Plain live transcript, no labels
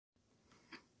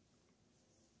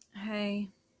Hey,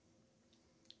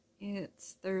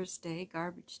 it's Thursday,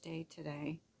 garbage day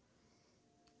today.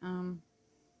 Um,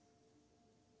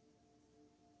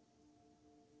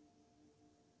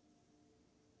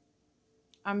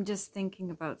 I'm just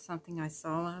thinking about something I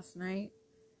saw last night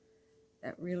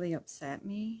that really upset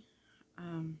me.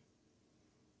 Um,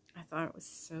 I thought it was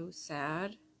so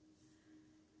sad.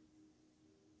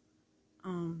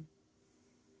 Um,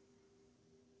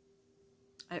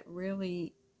 it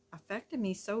really affected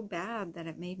me so bad that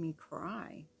it made me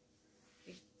cry.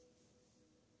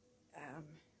 Um,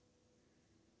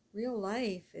 Real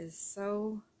life is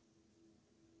so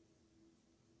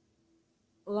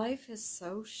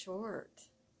short,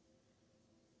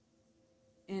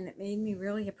 and it made me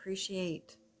really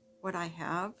appreciate what I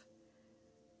have.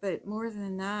 But more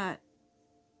than that,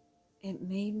 it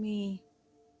made me,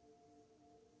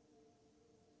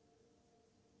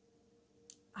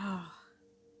 oh,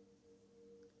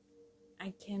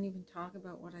 I can't even talk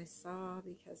about what I saw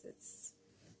because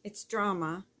it's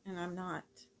drama, and I'm not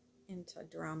into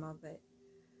drama, but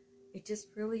it just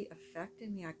really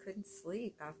affected me. I couldn't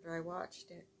sleep after I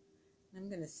watched it. I'm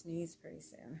gonna sneeze pretty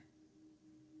soon.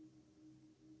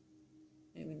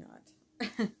 Maybe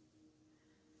not.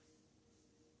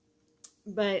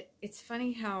 But it's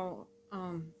funny how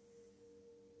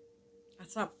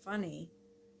it's not funny.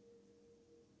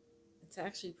 It's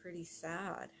actually pretty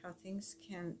sad how things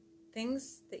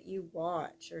that you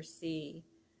watch or see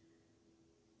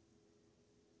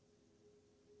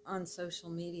on social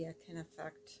media can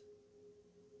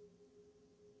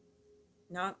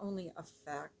not only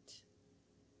affect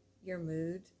your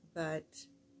mood, but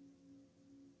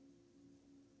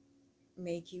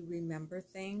make you remember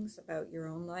things about your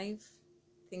own life,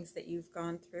 things that you've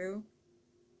gone through.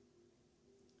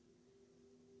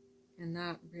 And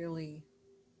that really,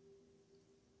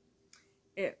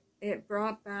 it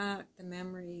brought back the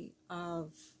memory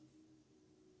of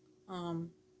um,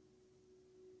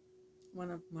 one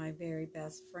of my very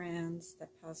best friends that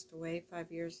passed away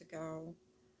 5 years ago.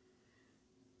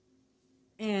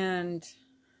 And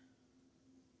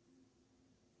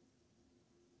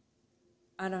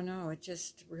I don't know, it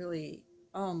just really,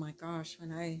 oh my gosh,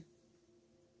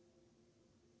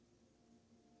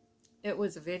 it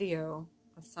was a video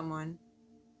of someone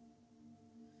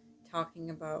talking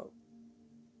about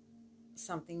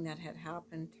something that had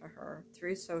happened to her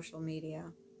through social media.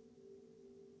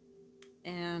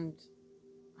 And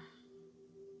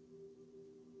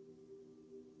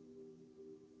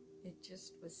it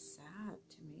just was sad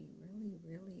to me. Really,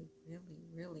 really, really,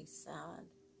 really sad.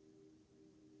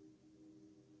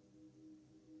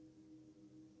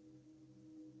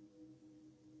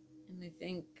 And I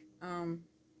think,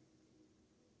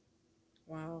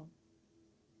 wow,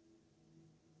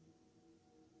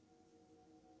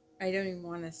 I don't even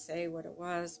want to say what it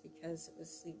was because it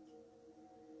was like,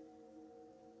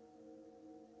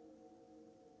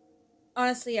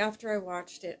 honestly, after I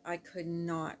watched it, I could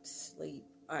not sleep.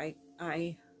 I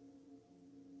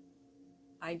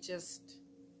just,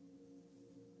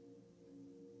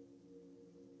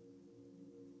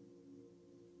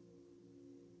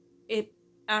 it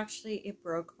it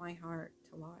broke my heart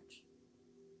to watch.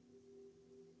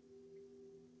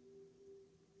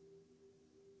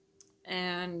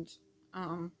 And,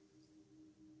 um,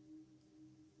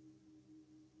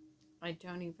 I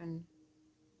don't even,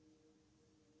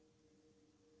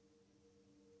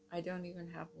 I don't even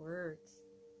have words.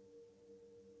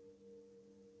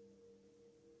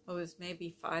 It was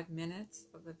maybe 5 minutes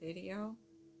of a video.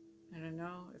 I don't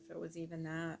know if it was even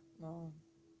that long.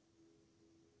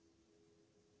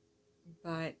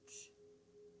 But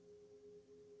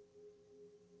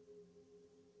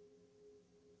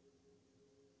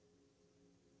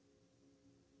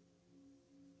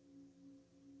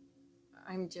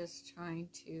I'm just trying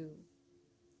to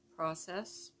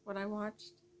process what I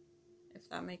watched, if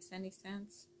that makes any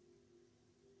sense.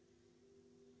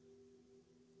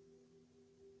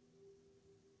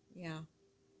 Yeah,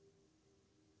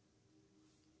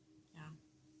 yeah.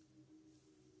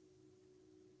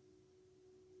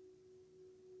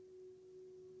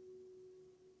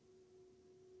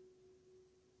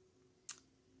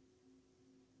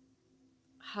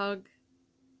 Hug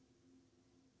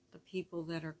the people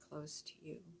that are close to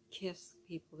you. Kiss the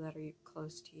people that are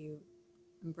close to you.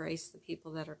 Embrace the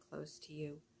people that are close to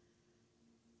you.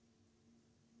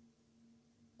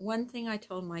 One thing I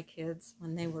told my kids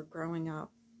when they were growing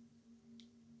up,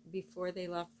 before they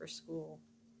left for school,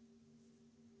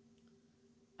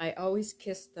 I always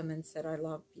kissed them and said, I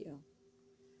love you.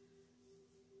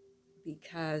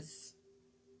 Because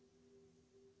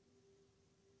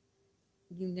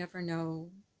you never know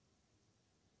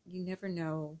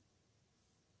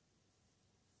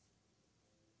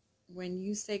when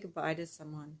you say goodbye to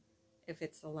someone, if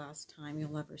it's the last time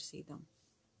you'll ever see them.